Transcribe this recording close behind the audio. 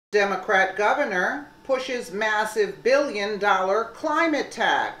Democrat governor pushes massive billion-dollar climate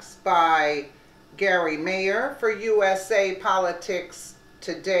tax by Gary Mayer for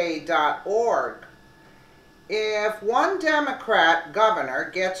USAPoliticsToday.org. If one Democrat governor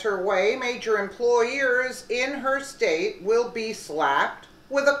gets her way, major employers in her state will be slapped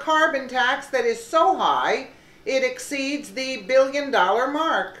with a carbon tax that is so high it exceeds the billion-dollar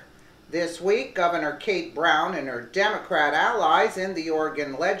mark. This week, Governor Kate Brown and her Democrat allies in the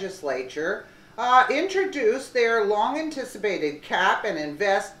Oregon legislature introduced their long-anticipated cap and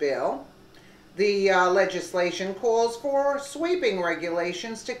invest bill. The legislation calls for sweeping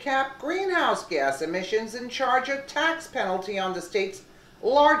regulations to cap greenhouse gas emissions and charge a tax penalty on the state's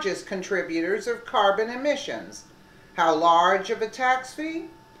largest contributors of carbon emissions. How large of a tax fee?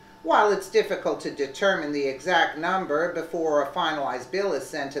 While it's difficult to determine the exact number before a finalized bill is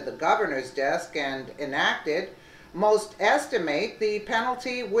sent to the governor's desk and enacted, most estimate the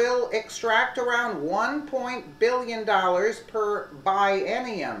penalty will extract around $1 billion per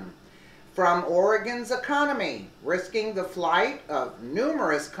biennium from Oregon's economy, risking the flight of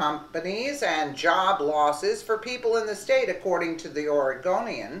numerous companies and job losses for people in the state, according to the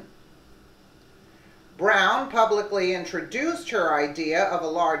Oregonian. Brown publicly introduced her idea of a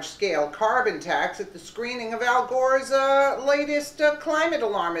large-scale carbon tax at the screening of Al Gore's latest climate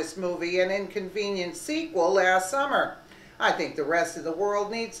alarmist movie, An Inconvenient Sequel, last summer. I think the rest of the world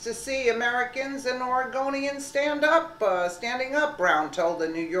needs to see Americans and Oregonians standing up, Brown told the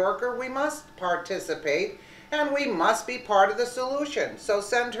New Yorker. We must participate, and we must be part of the solution. So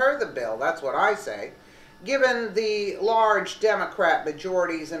send her the bill, that's what I say. Given the large Democrat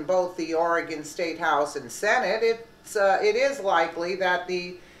majorities in both the Oregon State House and Senate, it is likely that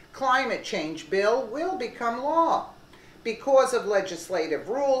the climate change bill will become law. Because of legislative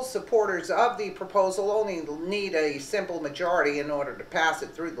rules, supporters of the proposal only need a simple majority in order to pass it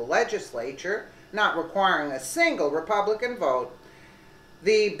through the legislature, not requiring a single Republican vote.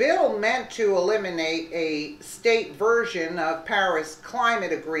 The bill, meant to eliminate a state version of Paris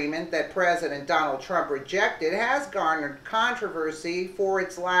Climate Agreement that President Donald Trump rejected, has garnered controversy for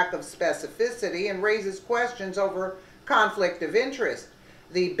its lack of specificity and raises questions over conflict of interest.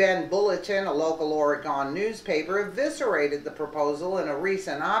 The Bend Bulletin, a local Oregon newspaper, eviscerated the proposal in a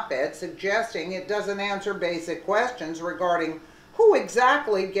recent op-ed, suggesting it doesn't answer basic questions regarding who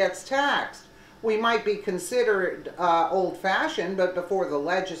exactly gets taxed. We might be considered old-fashioned, but before the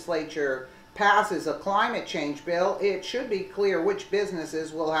legislature passes a climate change bill, it should be clear which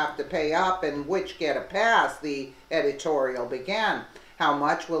businesses will have to pay up and which get a pass, the editorial began. How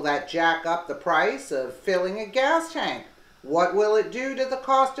much will that jack up the price of filling a gas tank? What will it do to the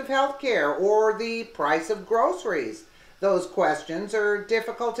cost of health care or the price of groceries? Those questions are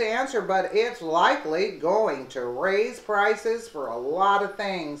difficult to answer, but it's likely going to raise prices for a lot of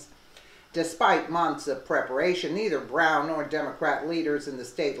things. Despite months of preparation, neither Brown nor Democrat leaders in the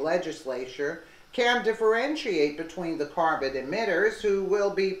state legislature can differentiate between the carbon emitters, who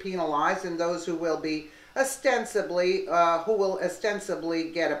will be penalized, and those who will ostensibly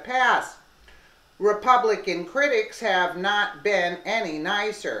get a pass. Republican critics have not been any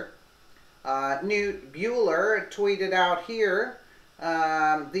nicer. Newt Buehler tweeted out here,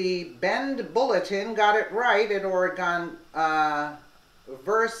 the Bend Bulletin got it right at Oregon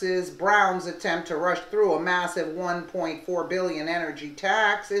versus Brown's attempt to rush through a massive $1.4 billion energy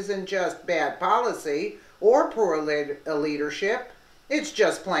tax isn't just bad policy or poor leadership. It's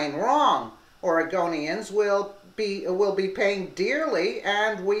just plain wrong. Oregonians will be paying dearly,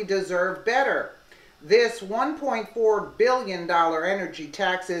 and we deserve better. This $1.4 billion energy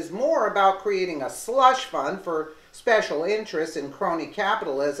tax is more about creating a slush fund for special interests in crony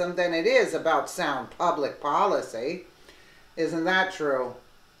capitalism than it is about sound public policy. Isn't that true?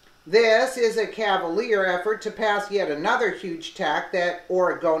 This is a cavalier effort to pass yet another huge tax that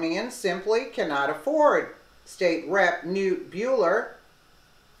Oregonians simply cannot afford. State Rep. Newt Buehler,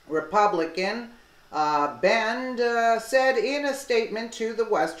 Republican, Bend, said in a statement to the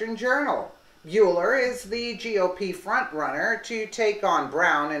Western Journal. Buehler is the GOP frontrunner to take on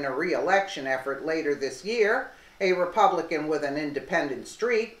Brown in a re-election effort later this year, a Republican with an independent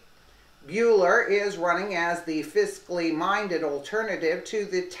streak. Buehler is running as the fiscally minded alternative to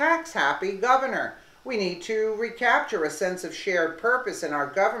the tax-happy governor. We need to recapture a sense of shared purpose in our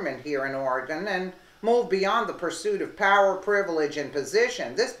government here in Oregon and move beyond the pursuit of power, privilege, and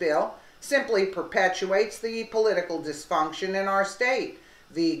position. This bill simply perpetuates the political dysfunction in our state,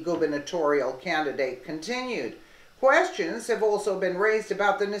 the gubernatorial candidate continued. Questions have also been raised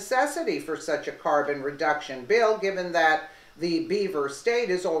about the necessity for such a carbon reduction bill, given that The Beaver State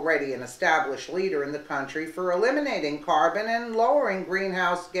is already an established leader in the country for eliminating carbon and lowering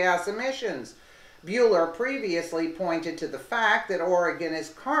greenhouse gas emissions. Bueller previously pointed to the fact that Oregon is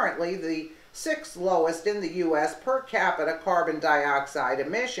currently the sixth lowest in the U.S. per capita carbon dioxide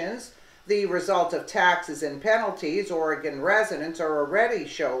emissions, the result of taxes and penalties Oregon residents are already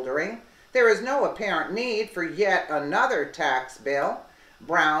shouldering. There is no apparent need for yet another tax bill.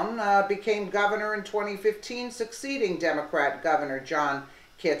 Brown became governor in 2015, succeeding Democrat Governor John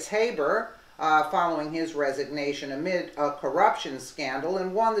Kitzhaber following his resignation amid a corruption scandal,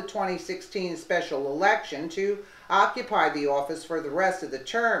 and won the 2016 special election to occupy the office for the rest of the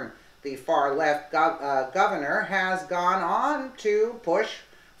term. The far-left governor has gone on to push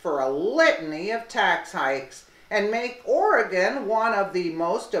for a litany of tax hikes and make Oregon one of the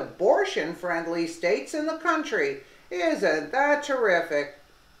most abortion-friendly states in the country. Isn't that terrific?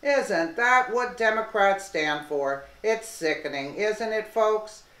 Isn't that what Democrats stand for? It's sickening, isn't it,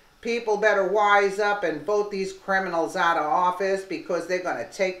 folks? People better wise up and vote these criminals out of office, because they're going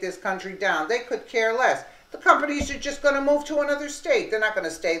to take this country down. They could care less. The companies are just going to move to another state. They're not going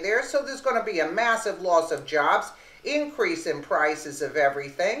to stay there, so there's going to be a massive loss of jobs, increase in prices of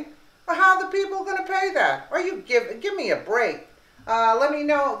everything. Well, how are the people going to pay that? Or give me a break. Let me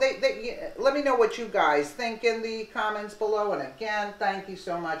know. Let me know what you guys think in the comments below. And again, thank you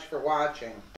so much for watching.